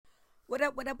What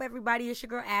up, everybody? It's your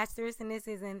girl Asterisk, and this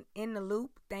is In the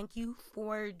Loop. Thank you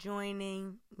for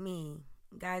joining me.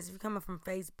 Guys, if you're coming from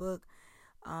Facebook,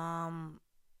 Apple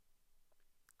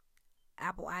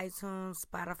iTunes,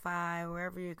 Spotify,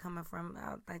 wherever you're coming from,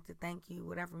 I would like to thank you.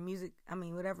 Whatever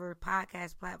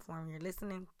podcast platform you're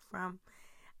listening from,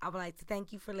 I would like to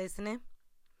thank you for listening.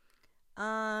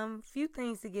 Few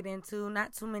things to get into.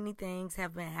 Not too many things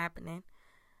have been happening.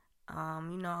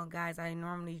 Guys, I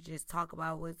normally just talk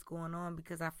about what's going on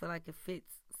because I feel like it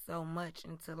fits so much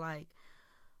into like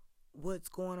what's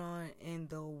going on in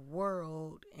the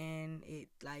world, and it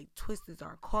like twists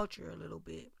our culture a little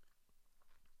bit.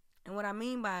 And what I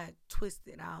mean by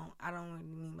twisted, I don't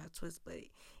really mean by twist, but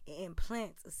it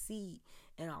implants a seed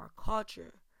in our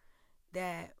culture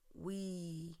that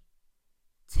we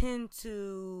tend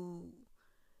to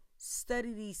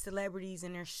study these celebrities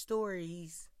and their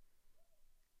stories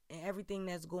and everything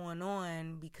that's going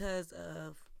on because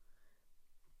of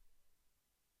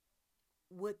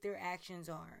what their actions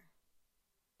are.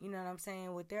 You know what I'm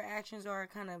saying? What their actions are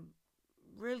kind of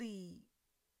really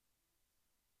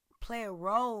play a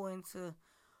role into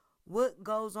what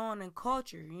goes on in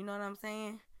culture. You know what I'm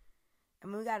saying? I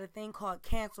mean, we got a thing called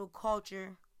cancel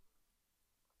culture,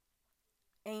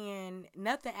 and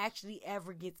nothing actually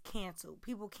ever gets canceled.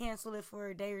 People cancel it for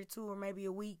a day or two or maybe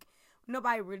a week.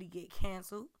 Nobody really get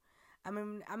canceled. I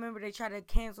remember they tried to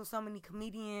cancel so many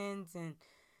comedians and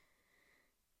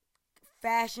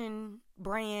fashion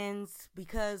brands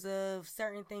because of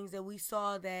certain things that we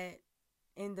saw that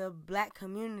in the black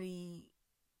community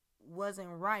wasn't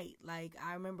right. Like,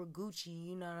 I remember Gucci,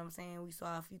 you know what I'm saying? We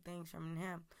saw a few things from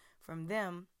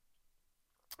them.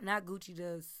 Not Gucci,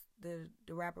 the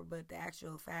rapper, but the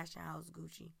actual fashion house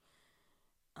Gucci.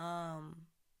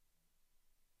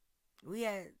 We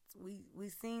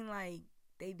seen like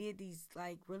they did these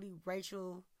like really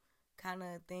racial kind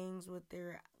of things with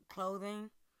their clothing,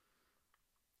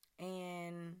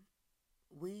 and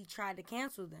we tried to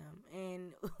cancel them,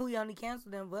 and we only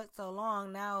canceled them but so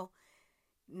long. Now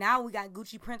we got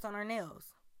Gucci prints on our nails.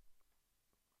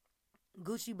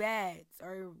 Gucci bags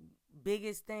are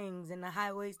biggest things, and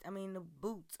the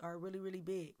boots are really, really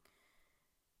big.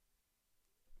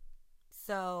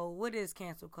 So what is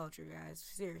cancel culture, guys?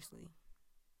 Seriously.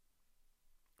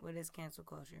 What is cancel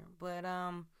culture? But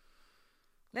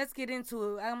let's get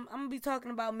into it. I'm gonna be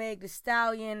talking about Meg Thee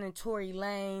Stallion and Tory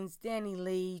Lanez, Danny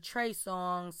Lee, Trey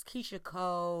Songz, Keisha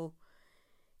Cole,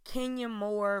 Kenya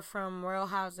Moore from Real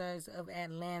Housewives of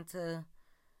Atlanta,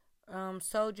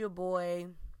 Souja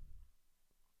Boy,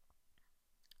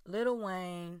 Lil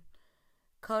Wayne,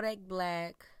 Kodak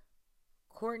Black,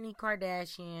 Kourtney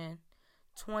Kardashian,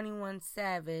 21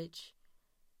 Savage,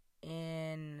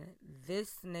 and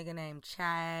this nigga named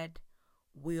Chad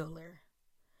Wheeler.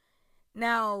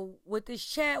 Now, with this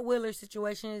Chad Wheeler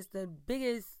situation, is the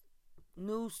biggest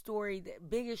news story, the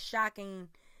biggest shocking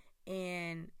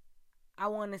and I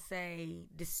want to say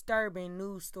disturbing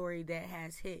news story that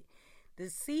has hit. The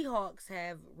Seattle Seahawks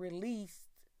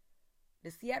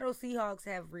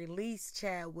have released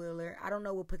Chad Wheeler. I don't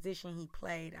know what position he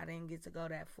played. I didn't get to go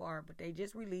that far, but they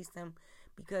just released him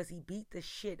because he beat the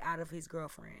shit out of his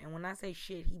girlfriend. And when I say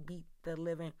shit, he beat the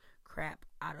living crap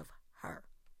out of her.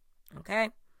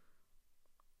 Okay?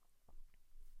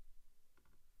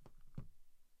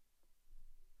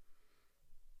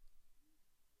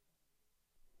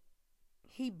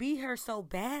 He beat her so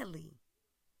badly.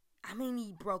 I mean,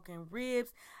 he broken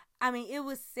ribs. I mean, it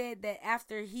was said that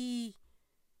after he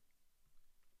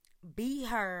beat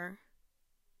her,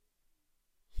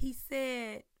 he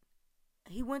said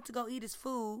he went to go eat his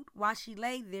food while she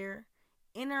lay there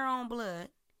in her own blood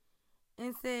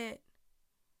and said,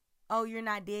 "Oh, you're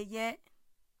not dead yet?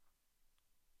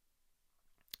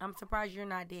 I'm surprised you're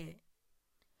not dead."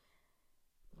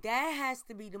 That has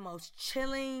to be the most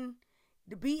chilling,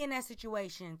 to be in that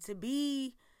situation, to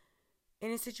be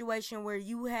in a situation where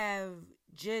you have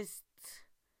just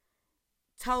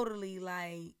totally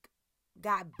like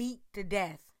got beat to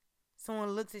death.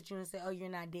 Someone looks at you and say, "Oh, you're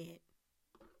not dead."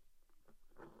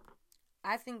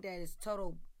 I think that is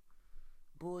total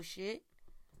bullshit.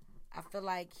 I feel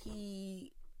like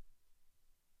he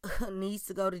needs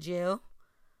to go to jail.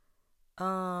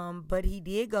 But he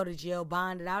did go to jail,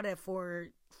 bonded out at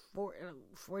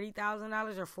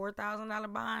 $40,000 or $4,000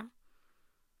 bond.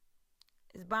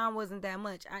 His bond wasn't that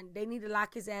much. They need to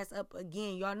lock his ass up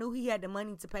again. Y'all knew he had the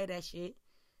money to pay that shit.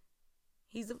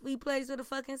 He plays for the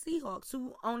fucking Seahawks,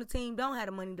 who on the team don't have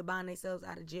the money to bond themselves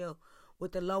out of jail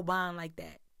with a low bond like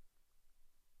that.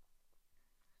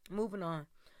 Moving on.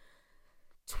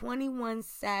 21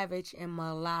 Savage and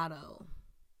Mulatto.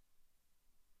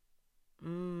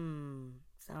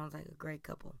 Sounds like a great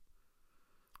couple.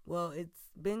 Well,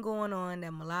 it's been going on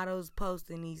that Mulatto's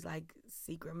posting these like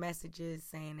secret messages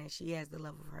saying that she has the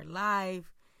love of her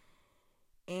life.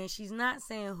 And she's not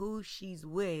saying who she's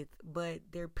with, but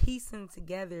they're piecing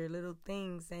together little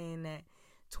things saying that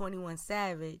 21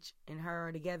 Savage and her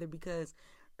are together because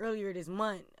earlier this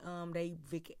month, they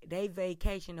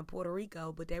vacationed to Puerto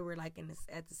Rico, but they were like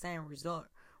at the same resort.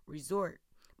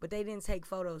 But they didn't take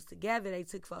photos together. They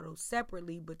took photos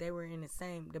separately, but they were in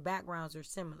the backgrounds are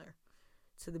similar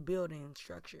to the building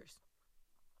structures.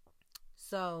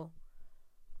 So,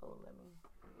 let me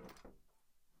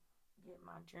get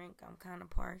my drink. I'm kind of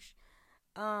parched.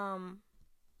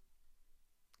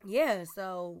 Yeah,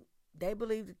 so they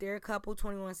believe that they're a couple.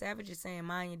 21 Savage is saying,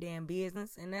 mind your damn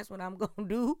business. And that's what I'm going to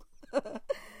do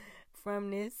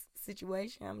from this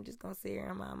situation. I'm just going to sit here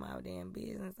and mind my damn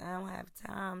business. I don't have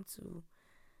time to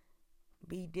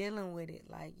be dealing with it.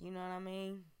 Like, you know what I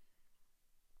mean?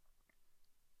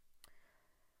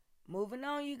 Moving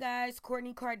on, you guys.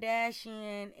 Kourtney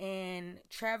Kardashian and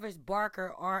Travis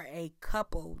Barker are a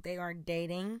couple. They are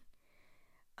dating.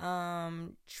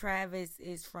 Travis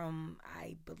is from,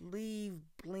 I believe,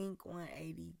 Blink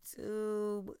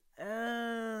 182. I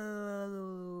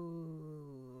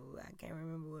can't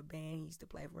remember what band he used to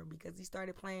play for because he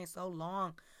started playing so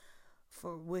long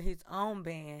with his own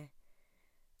band.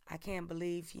 I can't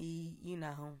believe he,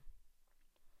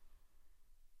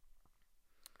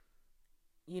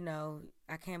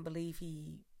 I can't believe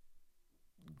he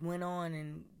went on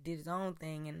and did his own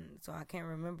thing, and so I can't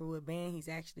remember what band he's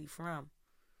actually from.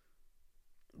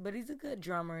 But he's a good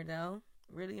drummer, though.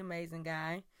 Really amazing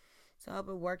guy. So I hope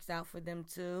it works out for them,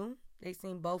 too. They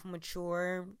seem both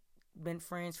mature, been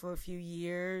friends for a few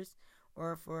years,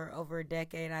 or for over a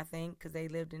decade, I think, because they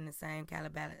lived in the same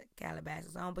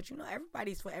Calabasas home. But,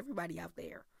 everybody's for everybody out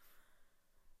there.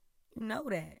 You know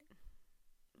that.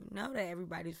 You know that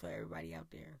everybody's for everybody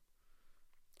out there.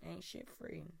 Ain't shit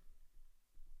free.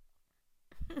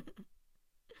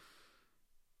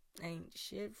 Ain't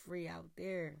shit free out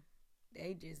there.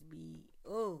 They just be,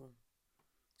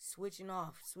 switching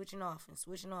off.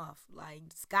 Like,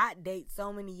 Scott dates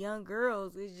so many young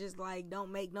girls. It's just like, don't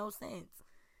make no sense.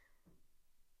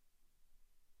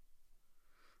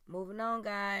 Moving on,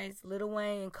 guys. Lil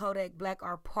Wayne and Kodak Black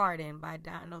are pardoned by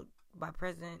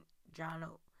President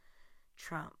Donald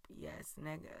Trump. Yes,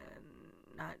 nigga.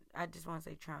 I just want to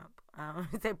say Trump.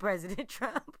 Say President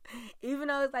Trump. Even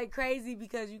though it's like crazy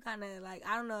because you kind of like,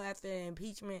 I don't know, after the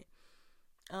impeachment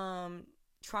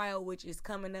trial, which is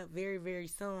coming up very, very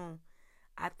soon,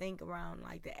 I think around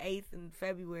like the 8th in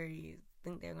February, I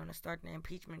think they're going to start the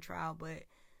impeachment trial, but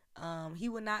he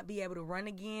would not be able to run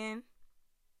again.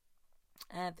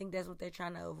 And I think that's what they're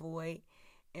trying to avoid.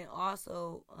 And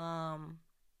also,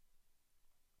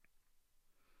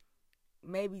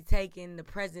 maybe taking the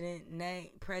president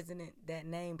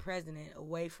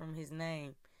away from his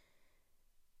name.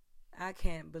 I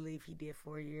can't believe he did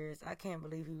 4 years. I can't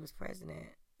believe he was president.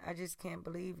 I just can't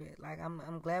believe it. Like,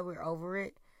 I'm glad we're over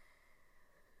it.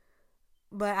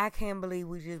 But I can't believe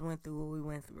we just went through what we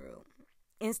went through.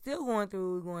 And still going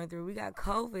through what we're going through. We got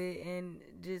COVID and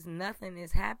just nothing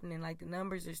is happening. Like, the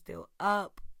numbers are still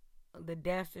up. The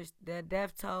death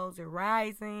tolls are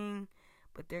rising,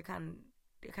 but they're kind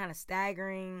of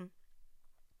staggering.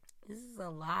 This is a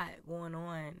lot going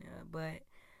on. But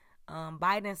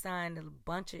Biden signed a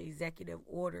bunch of executive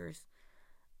orders.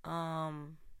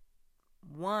 One,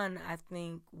 I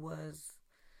think,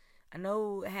 I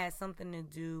know it has something to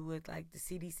do with like the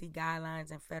CDC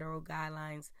guidelines and federal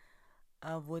guidelines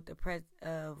of what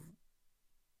of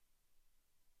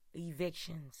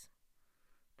evictions.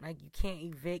 Like, you can't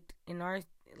evict in our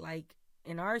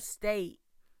state.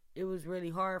 It was really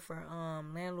hard for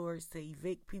landlords to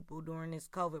evict people during this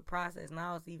COVID process.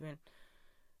 Now it's even,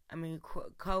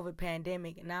 COVID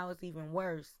pandemic, and now it's even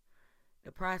worse.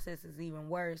 The process is even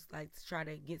worse, like to try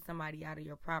to get somebody out of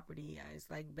your property. It's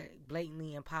like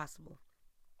blatantly impossible.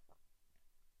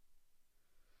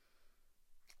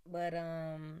 But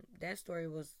that story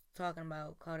was talking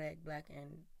about Kodak Black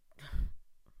and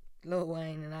Lil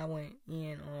Wayne, and I went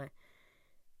in on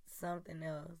something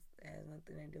else that has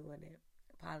nothing to do with it.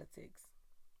 Politics.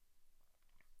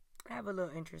 I have a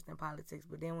little interest in politics,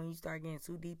 but then when you start getting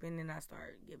too deep in, then I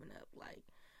start giving up. Like,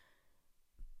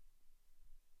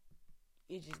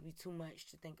 it just be too much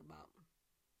to think about.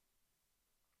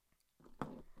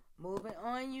 Moving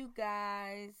on, you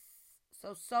guys.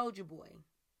 So, Souja Boy.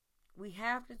 We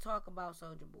have to talk about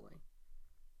Souja Boy.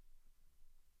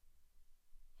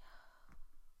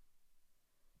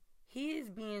 He is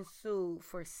being sued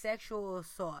for sexual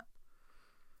assault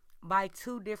by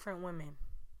 2 different women.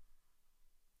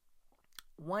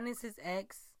 One is his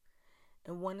ex,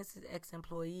 and one is his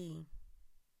ex-employee.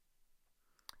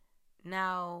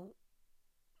 Now,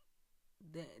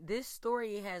 this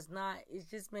story has not. It's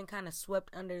just been kind of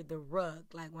swept under the rug.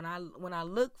 Like when I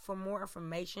look for more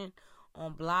information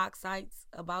on blog sites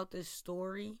about this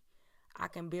story, I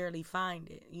can barely find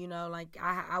it. You know, like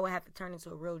I would have to turn into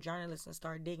a real journalist and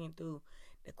start digging through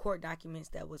the court documents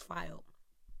that was filed.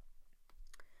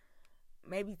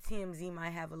 Maybe TMZ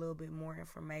might have a little bit more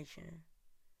information.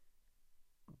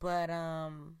 But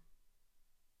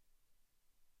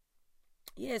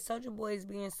yeah, Soulja Boy is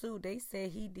being sued. They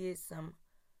said he did some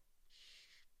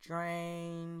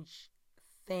strange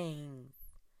things.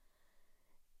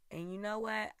 And you know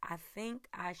what? I think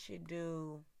I should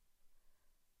do,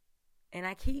 and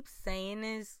I keep saying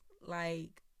this,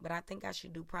 like, but I think I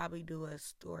should probably do a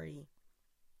story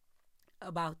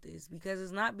about this because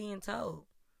it's not being told.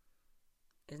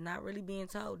 It's not really being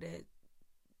told that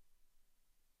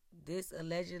this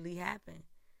allegedly happened.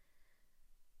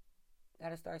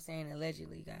 Gotta start saying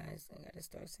allegedly, guys. I gotta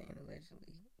start saying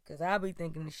allegedly. Because I be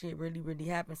thinking the shit really, really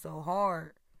happened so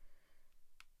hard.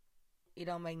 It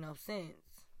don't make no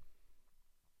sense.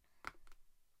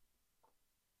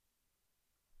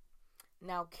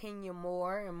 Now, Kenya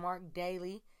Moore and Mark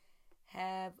Daly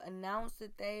have announced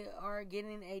that they are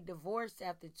getting a divorce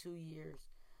after 2 years.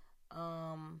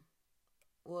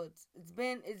 Well, it's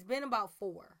been about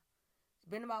 4. It's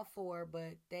been about 4,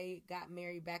 but they got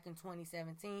married back in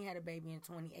 2017, had a baby in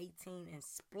 2018, and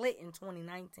split in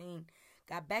 2019.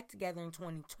 Got back together in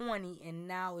 2020, and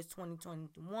now it's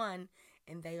 2021,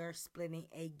 and they are splitting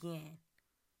again.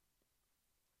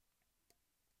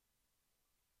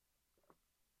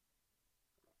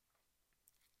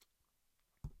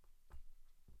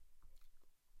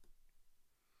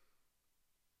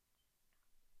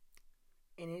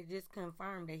 And it just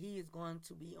confirmed that he is going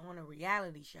to be on a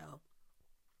reality show.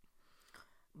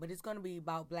 But it's going to be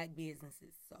about black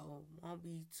businesses, so it won't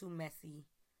be too messy.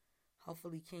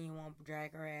 Hopefully Kenya won't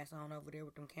drag her ass on over there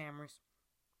with them cameras.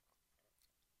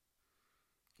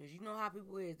 Because you know how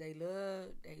people is. They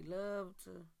love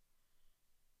to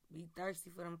be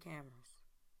thirsty for them cameras.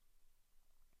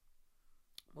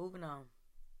 Moving on.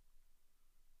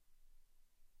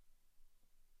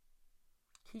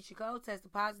 Keisha Cole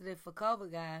tested positive for COVID,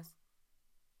 guys.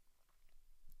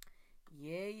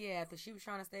 Yeah. After she was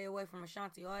trying to stay away from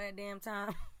Ashanti all that damn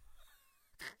time.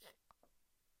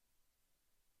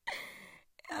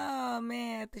 Oh,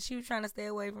 man. After she was trying to stay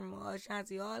away from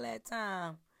Ashanti all that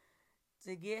time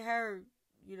to get her,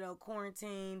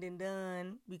 quarantined and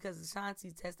done because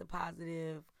Ashanti tested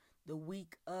positive the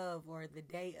week of or the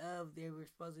day of they were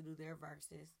supposed to do their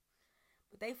verses.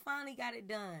 But they finally got it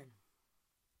done.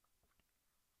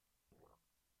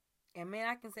 And, man,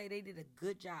 I can say they did a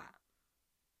good job.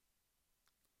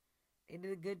 They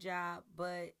did a good job,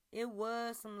 but it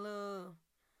was some little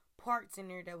parts in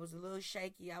there that was a little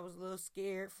shaky. I was a little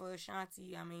scared for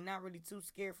Ashanti. I mean, not really too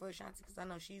scared for Ashanti because I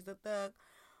know she's a thug,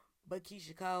 but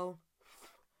Keisha Cole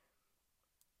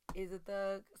is a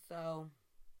thug, so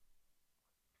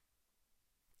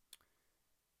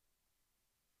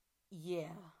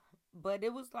yeah. But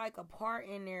it was like a part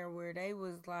in there where they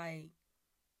was like,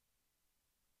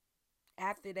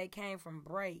 after they came from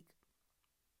break,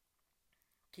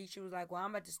 Keisha was like, well, I'm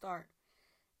about to start.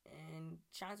 And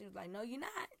Shanti was like, no, you're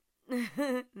not.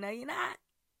 No, you're not.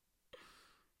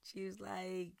 She was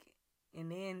like,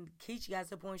 and then Keisha got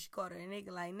to the point she called her a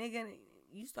nigga, like, nigga,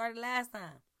 you started last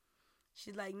time.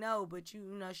 She's like, no, but you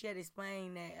know, she had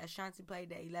explained that Ashanti played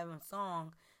the 11th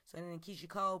song. So then Keisha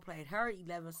Cole played her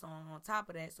 11th song on top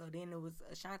of that. So then it was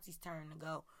Ashanti's turn to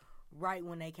go right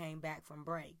when they came back from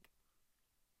break.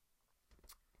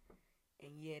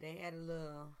 And yeah, they had a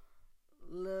little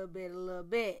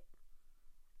bit.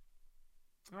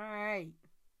 All right.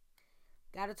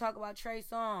 Got to talk about Trey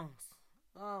songs.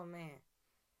 Oh, man.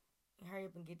 Hurry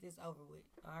up and get this over with.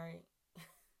 All right.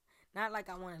 Not like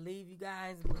I want to leave you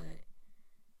guys, but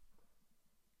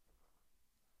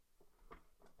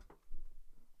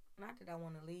not that I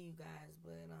want to leave you guys,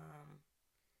 but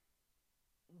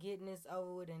getting this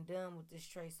over with and done with this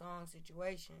Trey Songz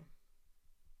situation.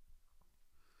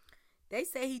 They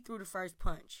say he threw the first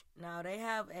punch. Now they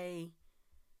have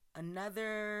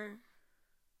another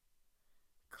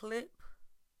clip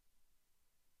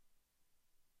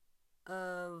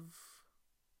of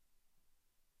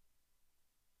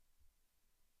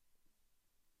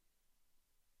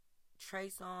Trey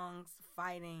Songz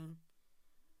fighting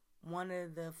one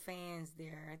of the fans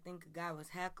there. I think a guy was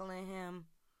heckling him,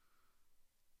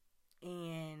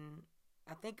 and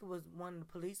I think it was one of the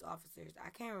police officers. I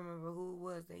can't remember who it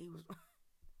was that he was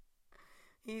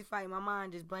He's fighting. My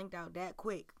mind just blanked out that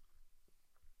quick.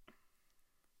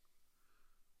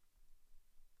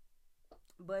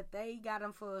 But they got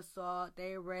him for assault.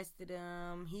 They arrested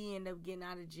him. He ended up getting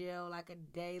out of jail like a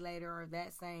day later or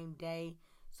that same day.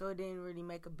 So it didn't really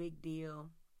make a big deal.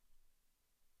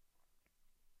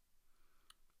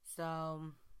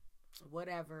 So,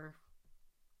 whatever.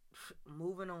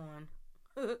 Moving on.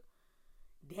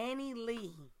 Danny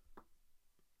Lee.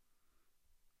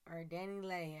 Or Danny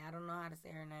Lay. I don't know how to say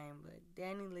her name. But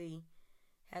Danny Lee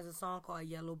has a song called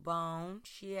Yellow Bone.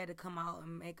 She had to come out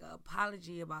and make an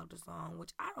apology about the song,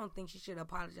 which I don't think she should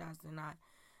apologize or not.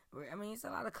 I mean, it's a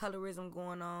lot of colorism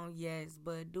going on, yes,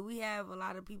 but do we have a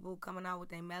lot of people coming out with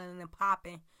their melanin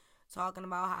popping, talking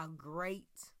about how great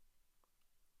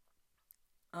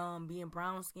being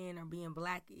brown skin or being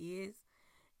black is?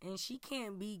 And she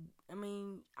can't be, I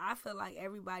mean, I feel like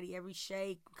everybody, every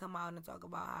shade can come out and talk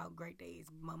about how great they is.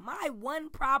 But my one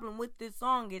problem with this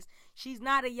song is she's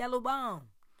not a yellow bone.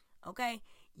 Okay?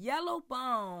 Yellow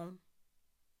bone.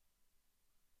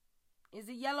 Is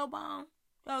it yellow bone?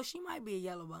 Oh, she might be a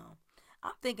yellow bone.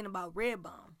 I'm thinking about red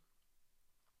bone.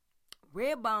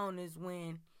 Red bone is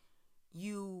when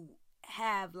you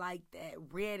have like that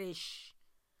reddish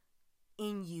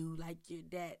in you, like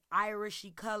that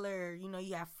Irishy color, you know,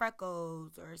 you have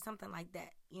freckles or something like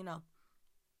that, you know.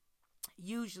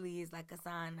 Usually is like a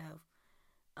sign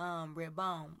of red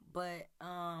bone, but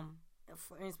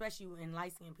especially in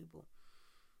light-skinned people.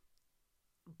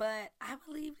 But I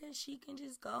believe that she can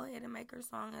just go ahead and make her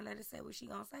song and let her say what she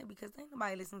gonna say, because ain't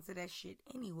nobody listen to that shit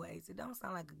anyways. It don't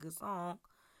sound like a good song.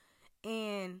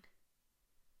 And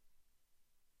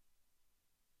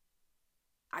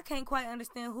I can't quite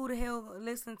understand who the hell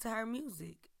listens to her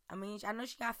music. I mean, I know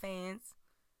she got fans.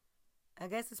 I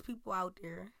guess it's people out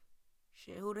there.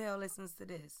 Shit, who the hell listens to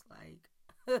this? Like,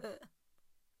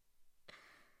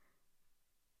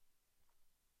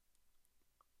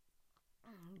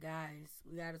 guys,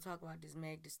 we gotta talk about this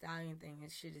Meg Thee Stallion thing.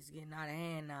 This shit is getting out of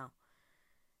hand now.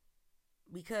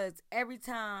 Because every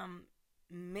time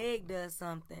Meg does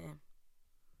something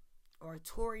or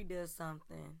Torey does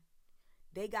something,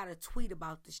 they got to tweet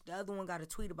about this. The other one got to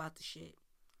tweet about the shit.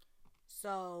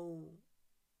 So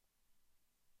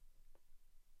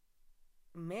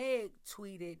Meg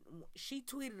tweeted, she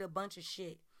tweeted a bunch of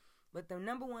shit. But the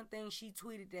number one thing she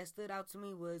tweeted that stood out to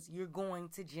me was, "You're going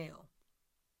to jail."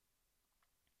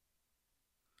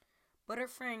 But her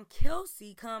friend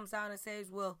Kelsey comes out and says,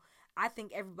 "Well, I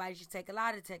think everybody should take a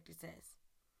lie detector test."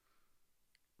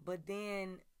 But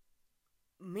then,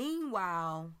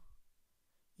 meanwhile,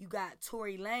 you got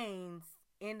Tory Lanez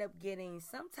end up getting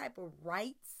some type of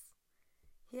rights.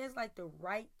 He has like the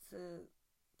right to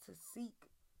seek.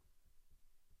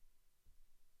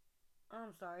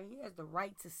 I'm sorry. He has the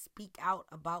right to speak out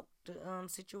about the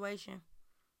situation.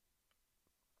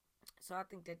 So I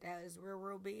think that is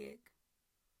real big.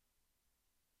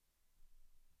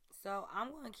 So I'm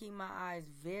going to keep my eyes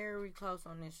very close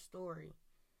on this story.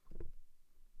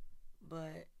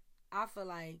 But I feel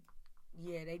like,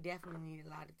 yeah, they definitely need a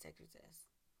lie detector test.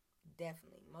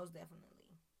 Definitely. Most definitely.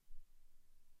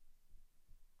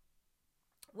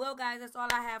 Well, guys, that's all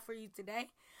I have for you today.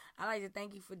 I'd like to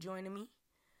thank you for joining me.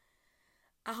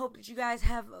 I hope that you guys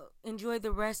have enjoyed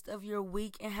the rest of your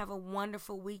week and have a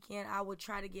wonderful weekend. I will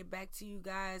try to get back to you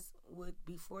guys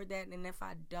before that. And if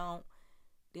I don't,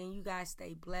 then you guys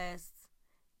stay blessed.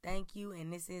 Thank you.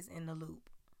 And this is In the Loop.